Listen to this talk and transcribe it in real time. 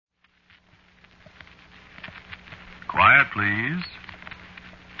Quiet, please.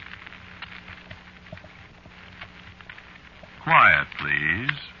 Quiet, please.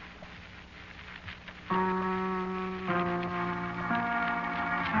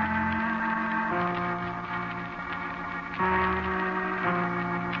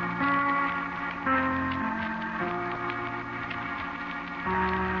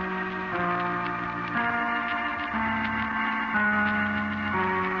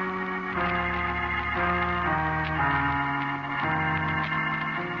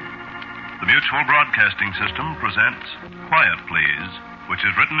 The Mutual Broadcasting System presents Quiet, Please, which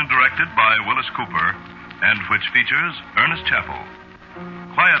is written and directed by Willis Cooper and which features Ernest Chappell.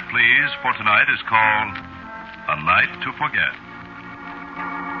 Quiet, Please for tonight is called A Night to Forget.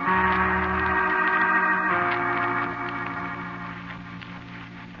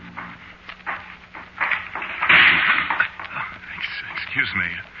 Excuse me.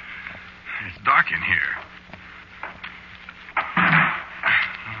 It's dark in here.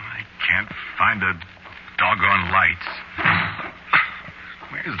 I can't find the doggone lights.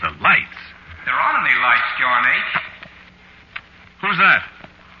 Where's the lights? There aren't any lights, John H. Who's that?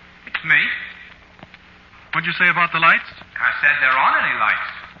 It's me. What'd you say about the lights? I said there aren't any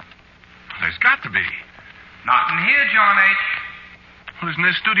lights. There's got to be. Not in here, John H. Well, isn't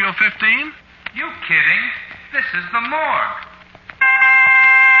this Studio 15? You kidding? This is the morgue.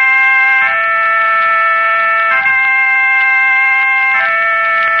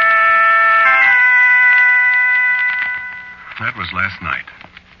 That was last night.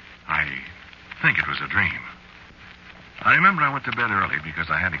 I think it was a dream. I remember I went to bed early because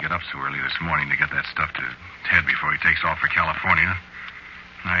I had to get up so early this morning to get that stuff to Ted before he takes off for California.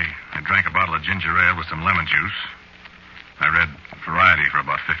 I drank a bottle of ginger ale with some lemon juice. I read Variety for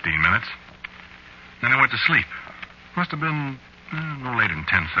about 15 minutes. Then I went to sleep. Must have been no later than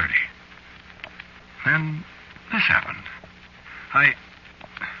 10:30. Then this happened.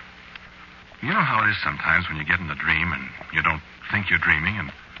 You know how it is sometimes when you get in a dream and you don't think you're dreaming,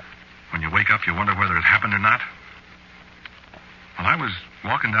 and when you wake up you wonder whether it happened or not? Well, I was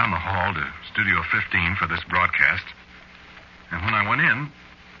walking down the hall to Studio 15 for this broadcast, and when I went in,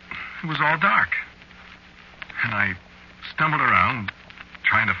 it was all dark. And I stumbled around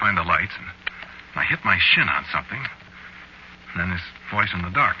trying to find the lights, and I hit my shin on something. And then this voice in the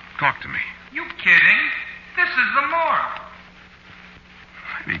dark talked to me. You kidding? This is the morgue.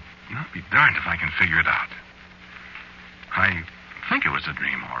 I'll be darned if I can figure it out. I think it was a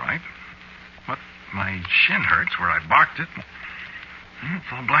dream, all right. But my shin hurts where I barked it.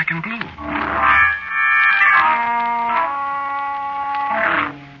 It's all black and blue.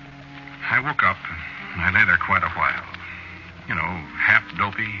 I woke up, and I lay there quite a while. You know, half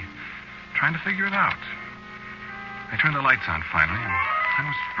dopey, trying to figure it out. I turned the lights on finally, and I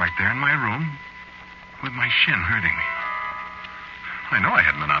was right there in my room with my shin hurting me. I know I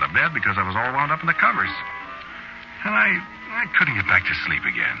hadn't been out of bed because I was all wound up in the covers. And I couldn't get back to sleep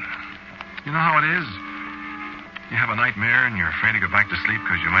again. You know how it is? You have a nightmare and you're afraid to go back to sleep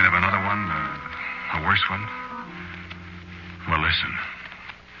because you might have another one, a worse one. Well, listen.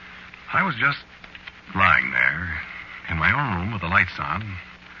 I was just lying there in my own room with the lights on,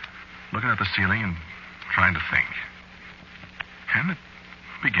 looking at the ceiling and trying to think. And it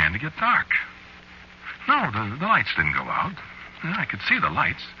began to get dark. No, the lights didn't go out. I could see the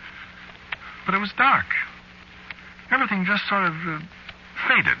lights, but it was dark. Everything just sort of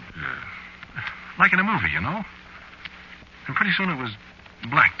faded, like in a movie, you know? And pretty soon it was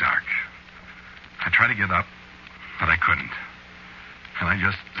black dark. I tried to get up, but I couldn't. And I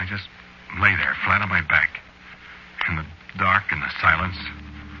just lay there, flat on my back, in the dark and the silence,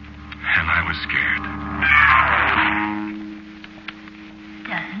 and I was scared.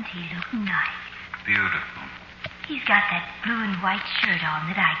 Doesn't he look nice? Beautiful. He's got that blue and white shirt on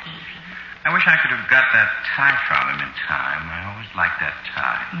that I gave him. I wish I could have got that tie from him in time. I always liked that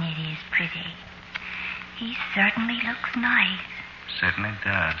tie. It is pretty. He certainly looks nice. Certainly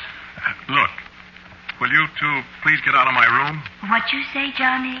does. Look, will you two please get out of my room? What you say,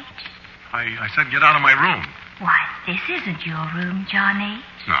 John H.? I said get out of my room. Why, this isn't your room, John H.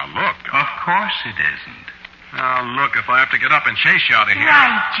 Now, look. Of course it isn't. Now, look, if I have to get up and chase you out of here...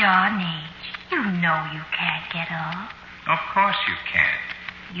 Right, John H. You know you can't get off. Of course you can't.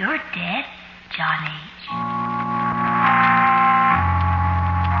 You're dead, John H.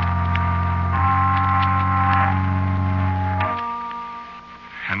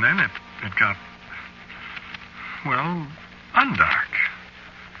 And then it got, well, undark.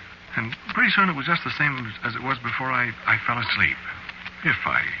 And pretty soon it was just the same as it was before I fell asleep. If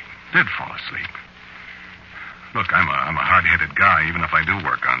I did fall asleep. Look, I'm a hard-headed guy, even if I do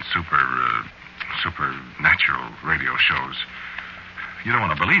work on supernatural little radio shows. You don't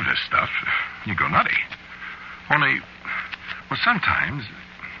want to believe this stuff. You go nutty. Only, well, sometimes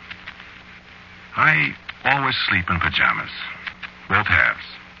I always sleep in pajamas. Both halves.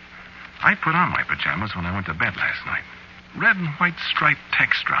 I put on my pajamas when I went to bed last night. Red and white striped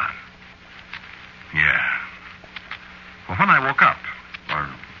Textron. Yeah. Well, when I woke up, or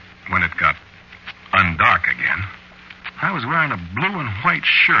when it got undark again, I was wearing a blue and white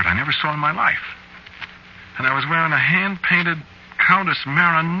shirt I never saw in my life. And I was wearing a hand-painted Countess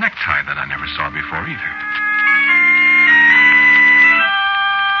Mara necktie that I never saw before either.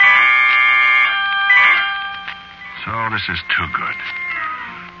 So this is too good.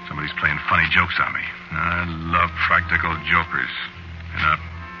 Somebody's playing funny jokes on me. I love practical jokers. In a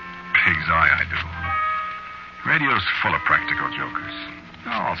pig's eye, I do. Radio's full of practical jokers.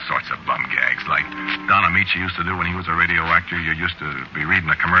 All sorts of bum gags, like Don Amici used to do when he was a radio actor. You used to be reading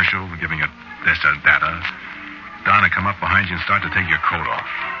a commercial, giving it this or that. Don would come up behind you and start to take your coat off.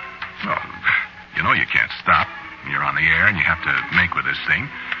 Well, you know you can't stop. You're on the air and you have to make with this thing.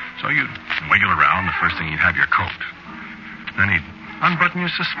 So you'd wiggle around. The first thing you'd have your coat. Then he'd unbutton your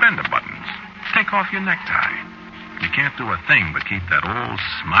suspender buttons. Take off your necktie. You can't do a thing but keep that old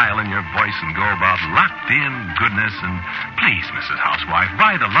smile in your voice and go about locked-in goodness and, please, Mrs. Housewife,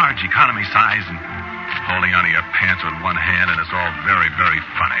 buy the large economy size, and holding onto your pants with one hand, and it's all very, very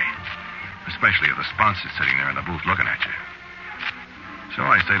funny. Especially if the sponsor's sitting there in the booth looking at you. So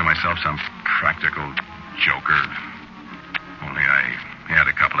I say to myself, some practical joker. Only I add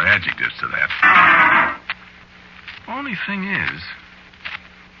a couple of adjectives to that. Only thing is,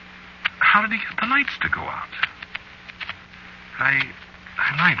 how did he get the lights to go out? I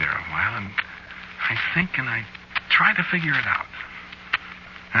lie there a while, and I think, and I try to figure it out.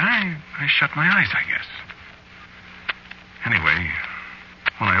 And I shut my eyes, I guess. Anyway,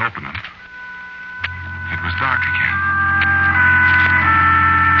 when I opened them, it was dark again.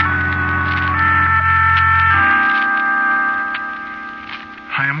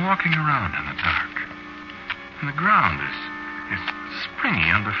 I am walking around in the dark, and the ground is springy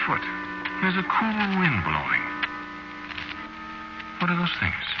underfoot. There's a cool wind blowing. What are those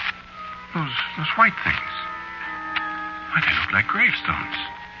things? Those white things. Why, they look like gravestones.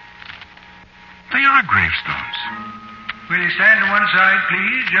 They are gravestones. Will you stand to one side,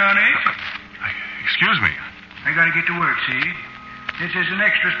 please, John H.? Excuse me. I gotta get to work, see? This is an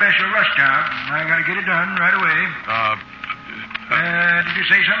extra special rush job. I gotta get it done right away. Did you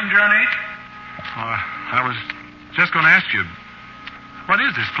say something, John H.? I was just going to ask you, what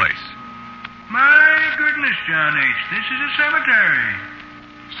is this place? My goodness, John H., this is a cemetery.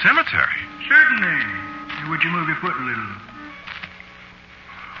 Cemetery? Certainly. Would you move your foot a little?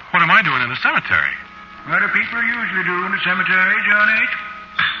 What am I doing in a cemetery? What do people usually do in a cemetery, John H.?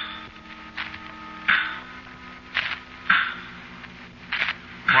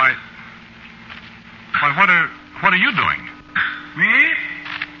 Why, what are you doing? Me?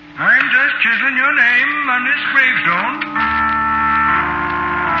 I'm just chiseling your name on this gravestone.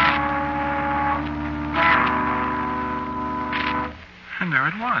 And there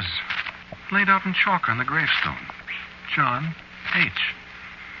it was, laid out in chalk on the gravestone. John H.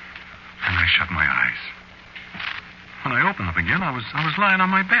 And I shut my eyes. When I opened them again, I was lying on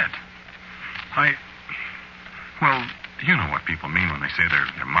my bed. Well, you know what people mean when they say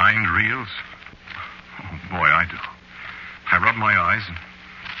their mind reels. Oh, boy, I do. I rubbed my eyes, and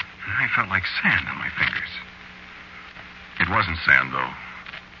I felt like sand on my fingers. It wasn't sand, though.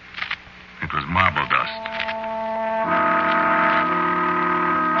 It was marble dust.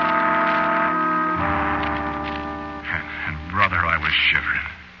 And brother, I was shivering.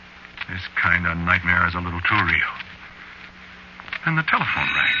 This kind of nightmare is a little too real. And the telephone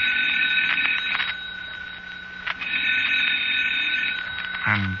rang.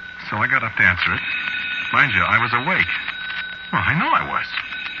 And so I got up to answer it. Mind you, I was awake. Well, I know I was.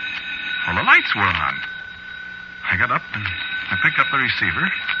 Well, the lights were on. I got up and I picked up the receiver.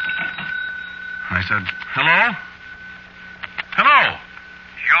 I said, hello? Hello?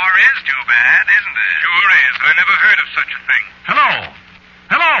 Sure is too bad, isn't it? Sure is. I never heard of such a thing. Hello?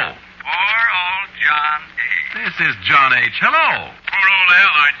 Hello? Poor old John H. This is John H. Hello? Poor old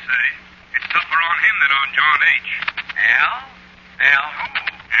Al, I'd say. It's tougher on him than on John H. Al? Al who?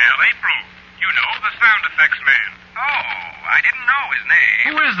 Al April. You know, the sound effects man. Oh, I didn't know his name.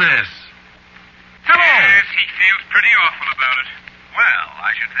 Who is this? Hello? Yes, he feels pretty awful about it. Well,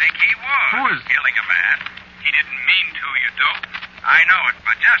 I should think he was. Who is- Killing a man. He didn't mean to, you dope. I know it,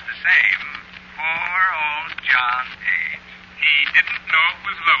 but just the same, poor old John H. He didn't know it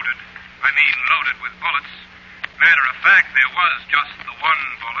was loaded. I mean, loaded with bullets. Matter of fact, there was just the one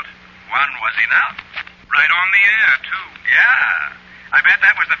bullet. One was enough. Right on the air, too. Yeah. I bet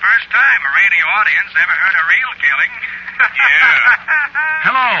that was the first time a radio audience ever heard a real killing. Yeah.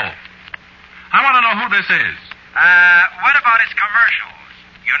 Hello. I want to know who this is. What about its commercials?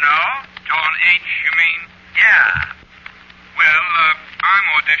 You know? John H., you mean? Yeah. Well, I'm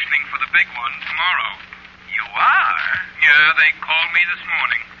auditioning for the big one tomorrow. You are? Yeah, they called me this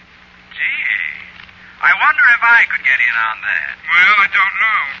morning. Gee. I wonder if I could get in on that. Well, I don't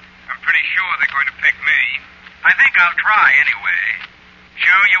know. I'm pretty sure they're going to pick me. I think I'll try anyway.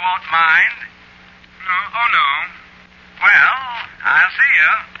 Sure you won't mind? No, oh no. Well, I'll see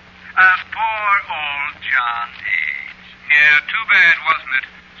you. Poor old John H. Yeah, too bad, wasn't it?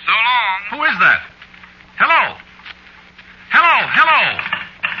 So long. Who is that? Hello? Hello?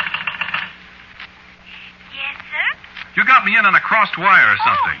 Yes, sir? You got me in on a crossed wire or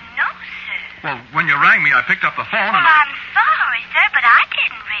something. Oh, no, sir. Well, when you rang me, I picked up the phone Well, and... I'm sorry, sir, but I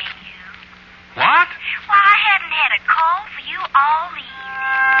didn't ring you. What? Well, I haven't had a call for you all evening.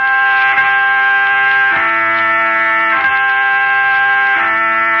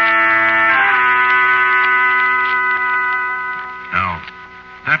 Now,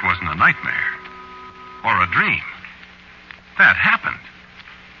 that wasn't a nightmare. Or a dream. That happened.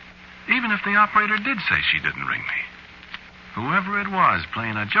 Even if the operator did say she didn't ring me. Whoever it was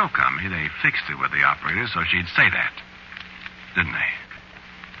playing a joke on me, they fixed it with the operator so she'd say that. Didn't they?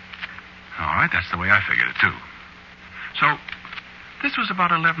 All right, that's the way I figured it, too. So, this was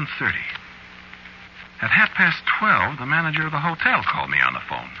about 11:30. At 12:30, the manager of the hotel called me on the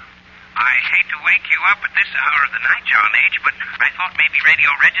phone. I hate to wake you up at this hour of the night, John H., but I thought maybe radio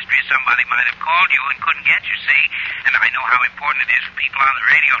registry or somebody might have called you and couldn't get you, see? And I know how important it is for people on the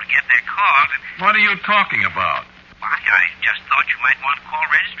radio to get their calls. And What are you talking about? why, I just thought you might want to call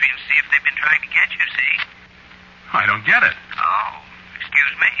registry and see if they've been trying to get you, see? I don't get it. Oh,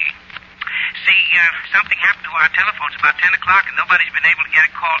 excuse me. See, something happened to our telephones about 10 o'clock, and nobody's been able to get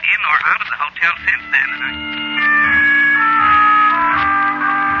a call in or out of the hotel since then. And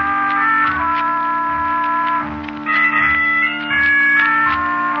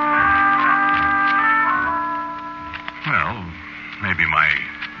Well, maybe my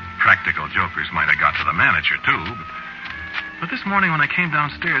practical jokers might have got to the manager, too. But this morning when I came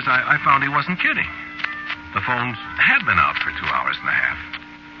downstairs, I found he wasn't kidding. The phones had been out for 2 hours and a half.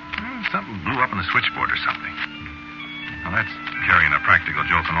 Something blew up in the switchboard or something. Now, that's carrying a practical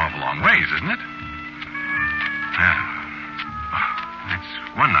joke an awful long ways, isn't it? Yeah. That's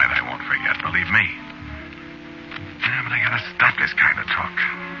one night I won't forget, believe me. Yeah, but I gotta stop this kind of talk.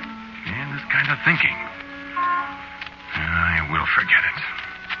 And this kind of thinking. I will forget it.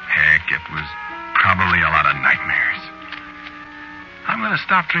 Heck, it was probably a lot of nightmares. I'm going to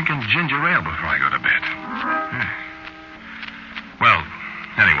stop drinking ginger ale before I go to bed. Well,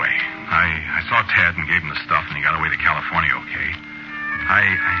 anyway, I saw Ted and gave him the stuff, and he got away to California okay.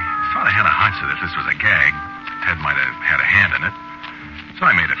 I sort of had a hunch that if this was a gag, Ted might have had a hand in it. So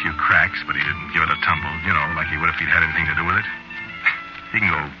I made a few cracks, but he didn't give it a tumble, like he would if he'd had anything to do with it. He can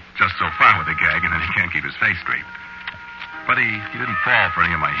go just so far with a gag, and then he can't keep his face straight. But he didn't fall for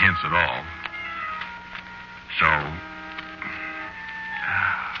any of my hints at all. So,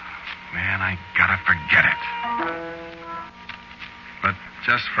 man, I gotta forget it. But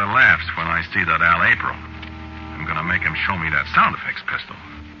just for laughs, when I see that Al April, I'm gonna make him show me that sound effects pistol.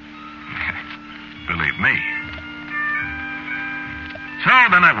 Believe me. So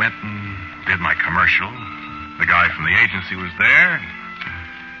then I went and did my commercial. The guy from the agency was there.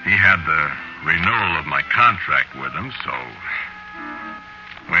 He had the renewal of my contract with him, so...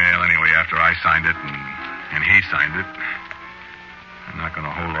 Well, anyway, after I signed it and he signed it, I'm not going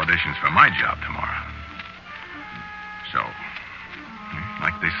to hold auditions for my job tomorrow. So,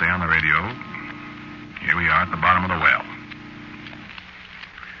 like they say on the radio, here we are at the bottom of the well.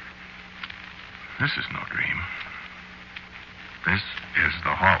 This is no dream. This is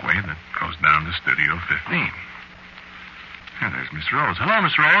the hallway that goes down to Studio 15. Here, there's Miss Rose. Hello,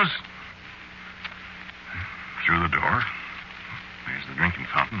 Miss Rose. Through the door. There's the drinking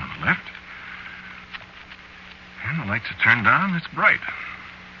fountain on the left. And the lights are turned down. It's bright.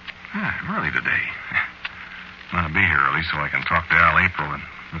 I'm early today. I'm going to be here early so I can talk to Al April and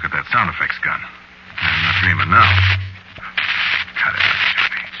look at that sound effects gun. I'm not dreaming now. Cut it.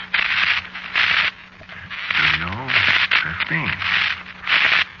 Page. Studio 15.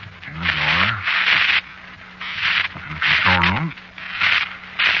 And the door. And the control room.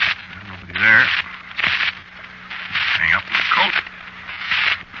 There's nobody there. Hang up the coat.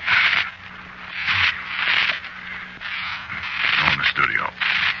 Go in the studio.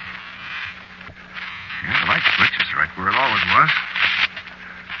 Yeah, the light switch is right where it always was.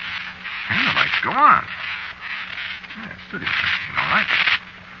 And the lights go on. Yeah, city station, all right.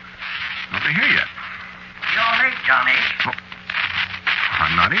 Nobody here yet. You're late, Johnny. Oh.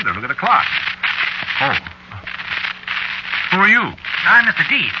 I'm not either. Look at the clock. Oh. Who are you? I'm Mr.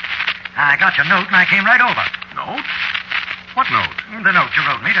 Deep. I got your note and I came right over. Note? What note? The note you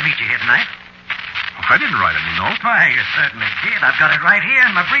wrote me to meet you here tonight. Oh, I didn't write any note. Why, you certainly did. I've got it right here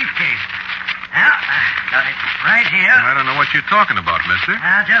in my briefcase. Yeah, got it right here. I don't know what you're talking about, mister.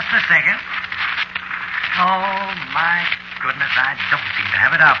 Just a second. Oh, my goodness, I don't seem to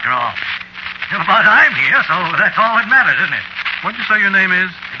have it after all. But I'm here, so that's all that matters, isn't it? What'd you say your name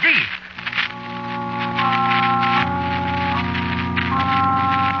is? Deep.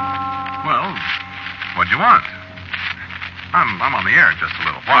 Well, what'd you want? I'm on the air just a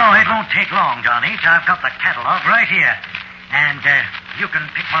little while. Oh, it won't take long, John H. I've got the catalog right here. And you can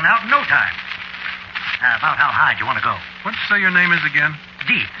pick one out in no time. About how high do you want to go? What'd you say your name is again?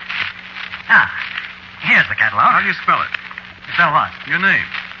 Deep. Here's the catalog. How do you spell it? Spell what? Your name.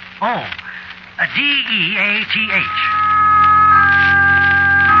 Oh, Death.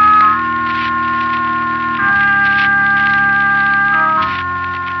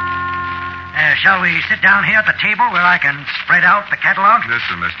 Shall we sit down here at the table where I can spread out the catalog?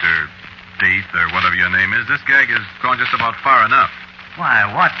 Listen, Mr. Death, or whatever your name is, this gag has gone just about far enough. Why,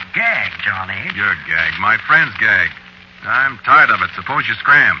 what gag, Johnny? Your gag. My friend's gag. I'm tired of it. Suppose you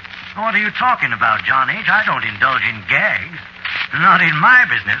scram. What are you talking about, John H.? I don't indulge in gags. Not in my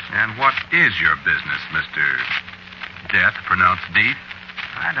business. And what is your business, Mr. Death, pronounced Death?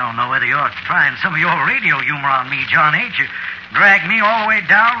 I don't know whether you're trying some of your radio humor on me, John H. You dragged me all the way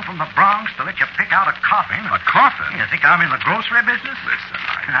down from the Bronx to let you pick out a coffin. A coffin? You think I'm in the grocery business? Listen,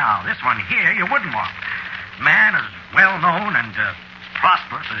 Now, this one here you wouldn't want. Man as well known and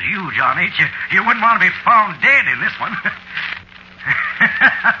prosperous as you, John H., you wouldn't want to be found dead in this one.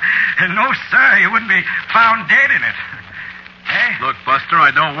 No, sir, you wouldn't be found dead in it. Eh? Look, Buster,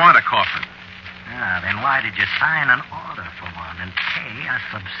 I don't want a coffin. Then why did you sign an order for one and pay a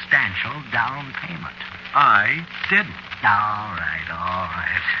substantial down payment? I didn't. All right.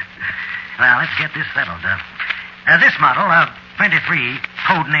 Well, let's get this settled. This model, 23,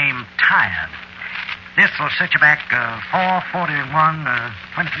 code name Tired. This will set you back $441,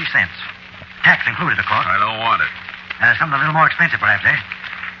 23 cents. Tax included, of course. I don't want it. Something a little more expensive, perhaps, eh?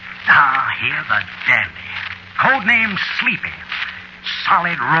 Here's a dandy. Code name Sleepy.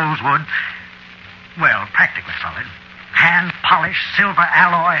 Solid rosewood. Well, practically solid. Hand-polished silver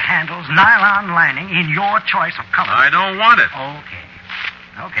alloy handles, nylon lining in your choice of color. I don't want it.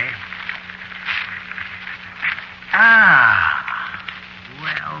 Okay.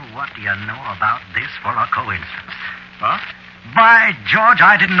 Well, what do you know about this for a coincidence? Huh? By George,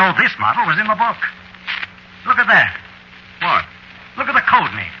 I didn't know this model was in the book. Look at that. What? Look at the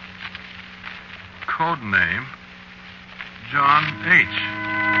code name. Code name? John H.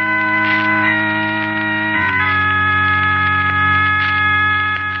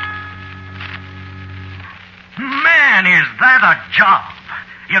 Man, is that a job?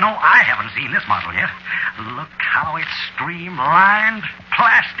 You know, I haven't seen this model yet. Look how it's streamlined.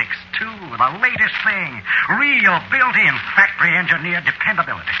 Plastics, too, the latest thing. Real built-in factory-engineered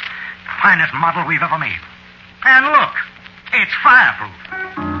dependability. Finest model we've ever made. And look, it's fireproof.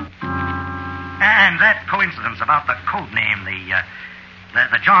 And that coincidence about the code name,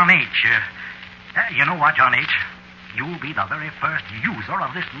 the John H. You know what, John H.? You'll be the very first user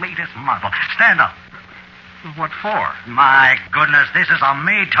of this latest model. Stand up. What for? My goodness, this is a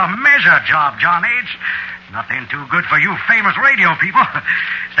made-to-measure job, John H. Nothing too good for you famous radio people.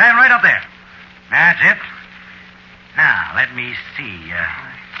 Stand right up there. That's it. Now, let me see.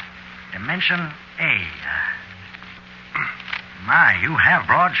 Dimension A. My, you have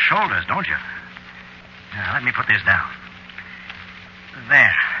broad shoulders, don't you? Now, let me put this down.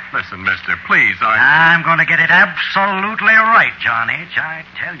 There. Listen, mister, please, I'm going to get it absolutely right, John H. I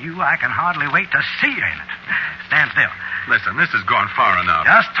tell you, I can hardly wait to see you in it. Stand still. Listen, this has gone far enough.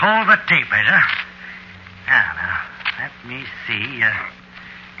 Just hold the tape, Ezra. Now, let me see.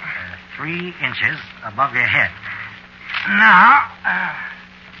 3 inches above your head. Now,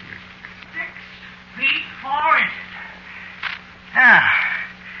 6 feet 4 inches.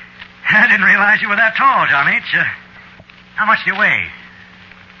 I didn't realize you were that tall, John H. How much do you weigh?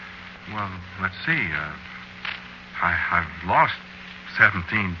 Well, let's see. I've lost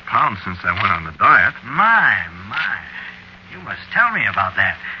 17 pounds since I went on the diet. My. You must tell me about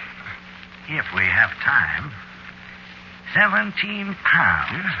that. If we have time. 17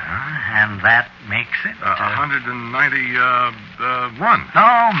 pounds. And that makes it... 191.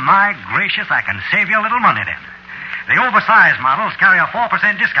 Oh, my gracious, I can save you a little money then. The oversized models carry a 4%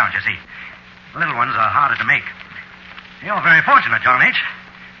 discount, you see. The little ones are harder to make. You're very fortunate, John H.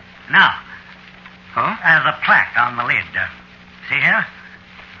 Now, Huh? the plaque on the lid. See here?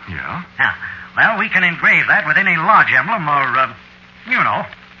 Yeah. Now, well, we can engrave that with any lodge emblem or, you know,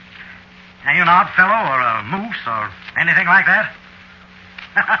 an odd fellow or a moose or anything like that.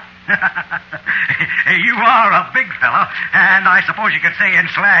 You are a big fellow, and I suppose you could say in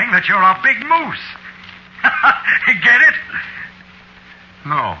slang that you're a big moose. Get it?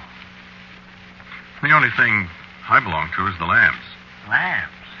 No. The only thing I belong to is the lambs. Lambs.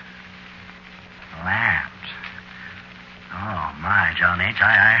 Oh, my, John H.,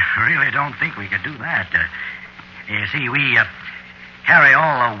 I really don't think we could do that. You see, we carry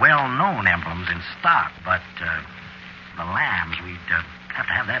all the well-known emblems in stock, but the lambs, we'd have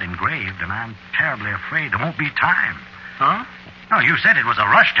to have that engraved, and I'm terribly afraid there won't be time. Huh? No, you said it was a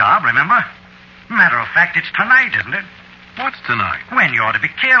rush job, remember? Matter of fact, it's tonight, isn't it? What's tonight? When you're to be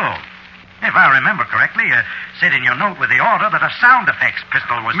killed. If I remember correctly, you said in your note with the order that a sound effects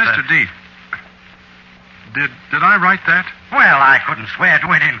pistol was... Mr. Deep, did I write that? Well, I couldn't swear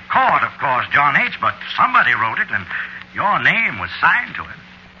to it in court, of course, John H., but somebody wrote it, and your name was signed to it.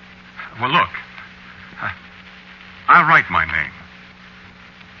 Well, look. I'll write my name.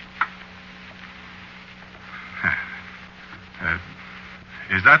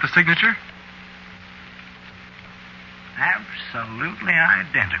 Is that the signature? Absolutely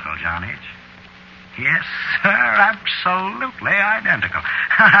identical, John H. Yes, sir, absolutely identical.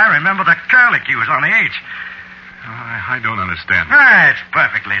 I remember the curlicues on the H. I don't understand. It's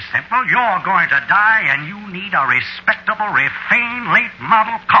perfectly simple. You're going to die, and you need a respectable, refined, late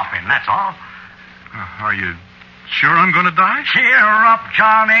model coffin, that's all. Are you sure I'm going to die? Cheer up,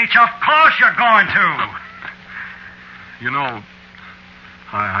 John H. Of course you're going to. You know,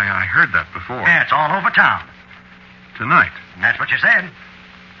 I heard that before. Yeah, it's all over town. Tonight. That's what you said.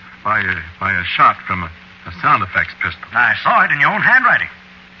 By a shot from a sound effects pistol. I saw it in your own handwriting.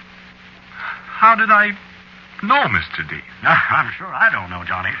 How did I know, Mr. D? I'm sure I don't know,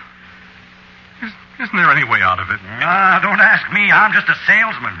 Johnny. Isn't there any way out of it? Don't ask me. I'm just a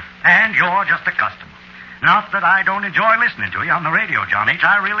salesman, and you're just a customer. Not that I don't enjoy listening to you on the radio, John H.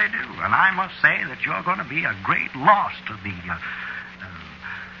 I really do. And I must say that you're going to be a great loss to the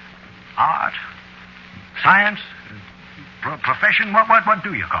art, science, profession. What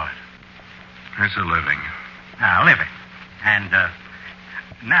do you call it? It's a living. Living. And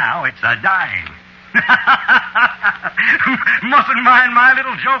now it's a dying. Mustn't mind my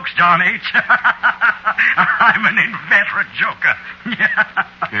little jokes, John H. I'm an inveterate joker.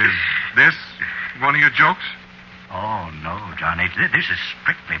 Is this one of your jokes? Oh, no, John H. This is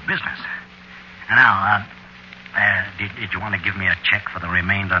strictly business. And now, did you want to give me a check for the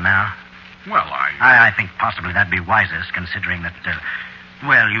remainder now? Well, I think possibly that'd be wisest, considering that,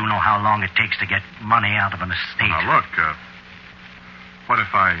 well, you know how long it takes to get money out of an estate. Now, look, what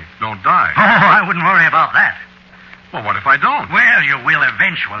if I don't die? Oh, I wouldn't worry about that. Well, what if I don't? Well, you will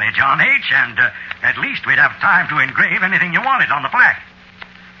eventually, John H., and at least we'd have time to engrave anything you wanted on the plaque.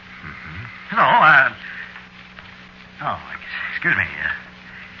 Mm-hmm. So, excuse me.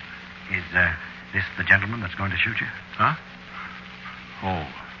 Is this the gentleman that's going to shoot you? Huh? Oh.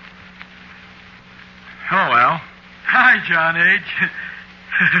 Hello, Al. Hi, John H.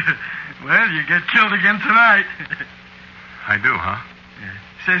 Well, you get killed again tonight. I do, huh?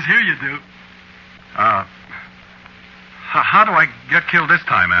 Says here you do. How do I get killed this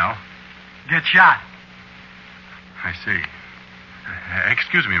time, Al? Get shot. I see.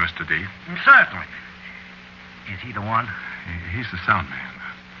 Excuse me, Mr. D. Certainly. Is he the one? He's the sound man.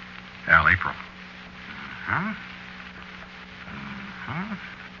 Al April. Huh? Mm-hmm.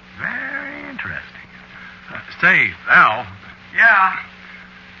 Very interesting. Say, Al. Yeah.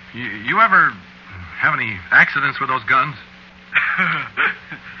 You ever have any accidents with those guns?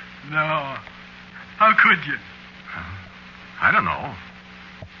 No. How could you? I don't know.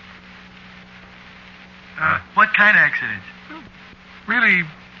 What kind of accidents? Really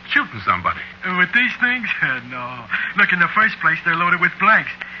shooting somebody. With these things? No. Look, in the first place, they're loaded with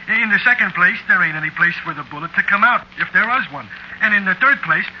blanks. In the second place, there ain't any place for the bullet to come out, if there was one. And in the third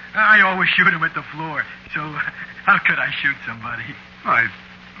place, I always shoot him at the floor. So how could I shoot somebody? I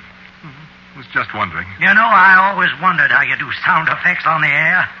was just wondering. You know, I always wondered how you do sound effects on the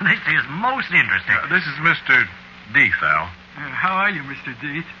air. This is most interesting. This is Mr. Deeth, Al. How are you, Mr.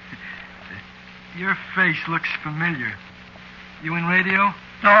 Deeth? Your face looks familiar. You in radio?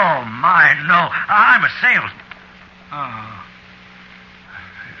 Oh, my, no. I'm a salesman. Oh.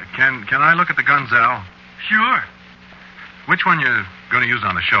 Can I look at the guns, Al? Sure. Which one you going to use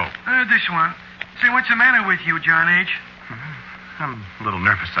on the show? This one. Say, what's the matter with you, John H.? I'm a little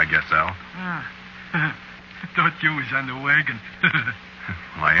nervous, I guess, Al. Thought you was on the wagon.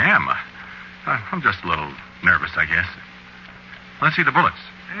 Well, I am. I'm just a little nervous, I guess. Let's see the bullets.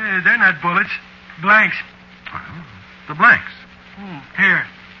 They're not bullets. Blanks. Well, the blanks. Here.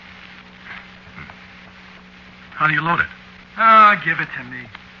 How do you load it? Oh, give it to me.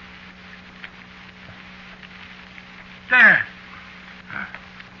 There.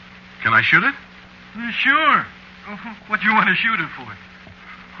 Can I shoot it? Sure. What do you want to shoot it for?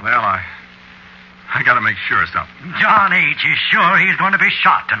 Well, I got to make sure of something. John H. is sure he's going to be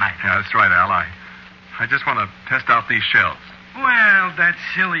shot tonight. Yeah, that's right, Al. I just want to test out these shells. Well, that's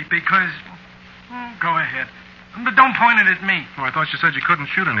silly because... go ahead. But don't point it at me. Oh, I thought you said you couldn't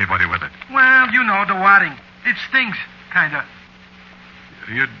shoot anybody with it. Well, you know, the wadding. It stings, kind of.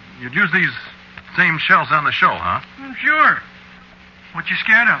 You'd use these same shells on the show, huh? Sure. What you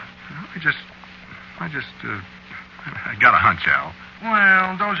scared of? I got a hunch, Al.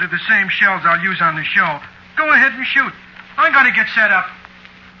 Well, those are the same shells I'll use on the show. Go ahead and shoot. I'm going to get set up.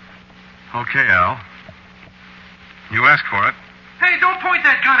 Okay, Al. You asked for it. Hey, don't point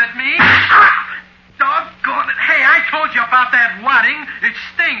that gun at me. Doggone it. Hey, I told you about that wadding. It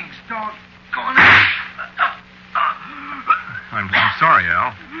stings. Doggone it. I'm sorry,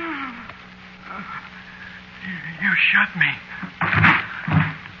 Al. You shot me.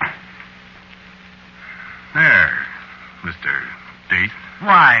 There, Mr. Date.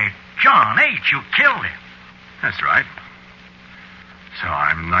 Why, John H., you killed him. That's right. So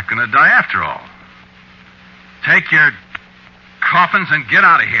I'm not going to die after all. Take your coffins and get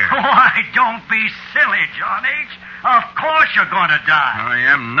out of here. Why, don't be silly, John H. Of course you're going to die. I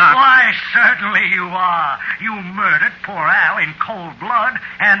am not. Why, certainly you are. You murdered poor Al in cold blood,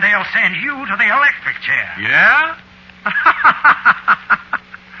 and they'll send you to the electric chair. Yeah?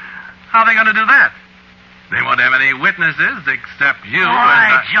 How are they going to do that? They won't have any witnesses except you.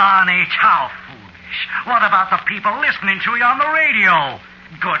 Why, John H., how foolish. What about the people listening to you on the radio?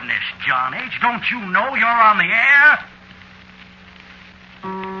 Goodness, John H., don't you know you're on the air?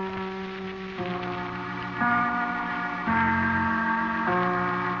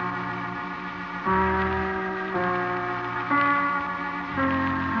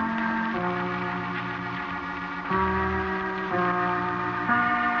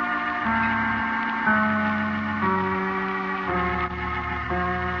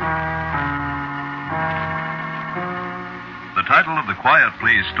 The title of the Quiet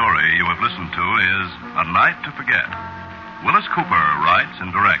Please story you have listened to is A Night to Forget. Willis Cooper writes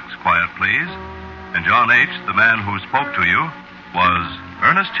and directs Quiet Please, and John H., the man who spoke to you, was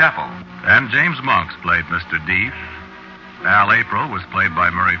Ernest Chappell. And James Monks played Mr. Deef. Al April was played by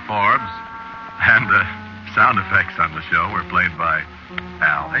Murray Forbes. And the sound effects on the show were played by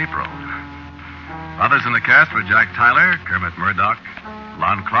Al April. Others in the cast were Jack Tyler, Kermit Murdoch,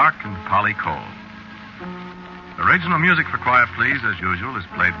 Lon Clark, and Polly Cole. Original music for Quiet Please, as usual, is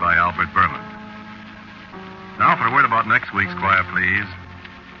played by Albert Berman. Now for a word about next week's Quiet Please,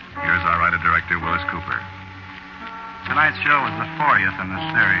 here's our writer-director, Willis Cooper. Tonight's show was the 40th in the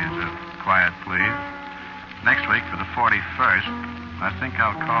series of Quiet Please. Next week, for the 41st, I think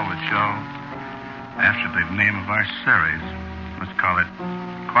I'll call the show after the name of our series. Let's call it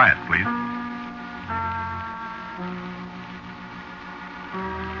Quiet Please.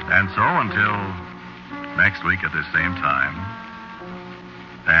 And so, until next week at the same time,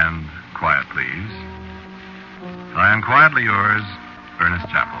 and quiet, please, I am quietly yours, Ernest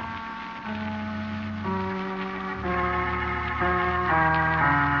Chappell.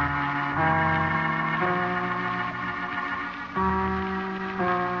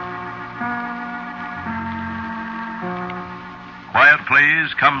 Quiet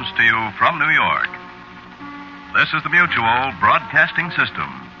Please comes to you from New York. This is the Mutual Broadcasting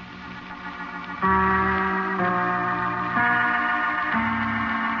System.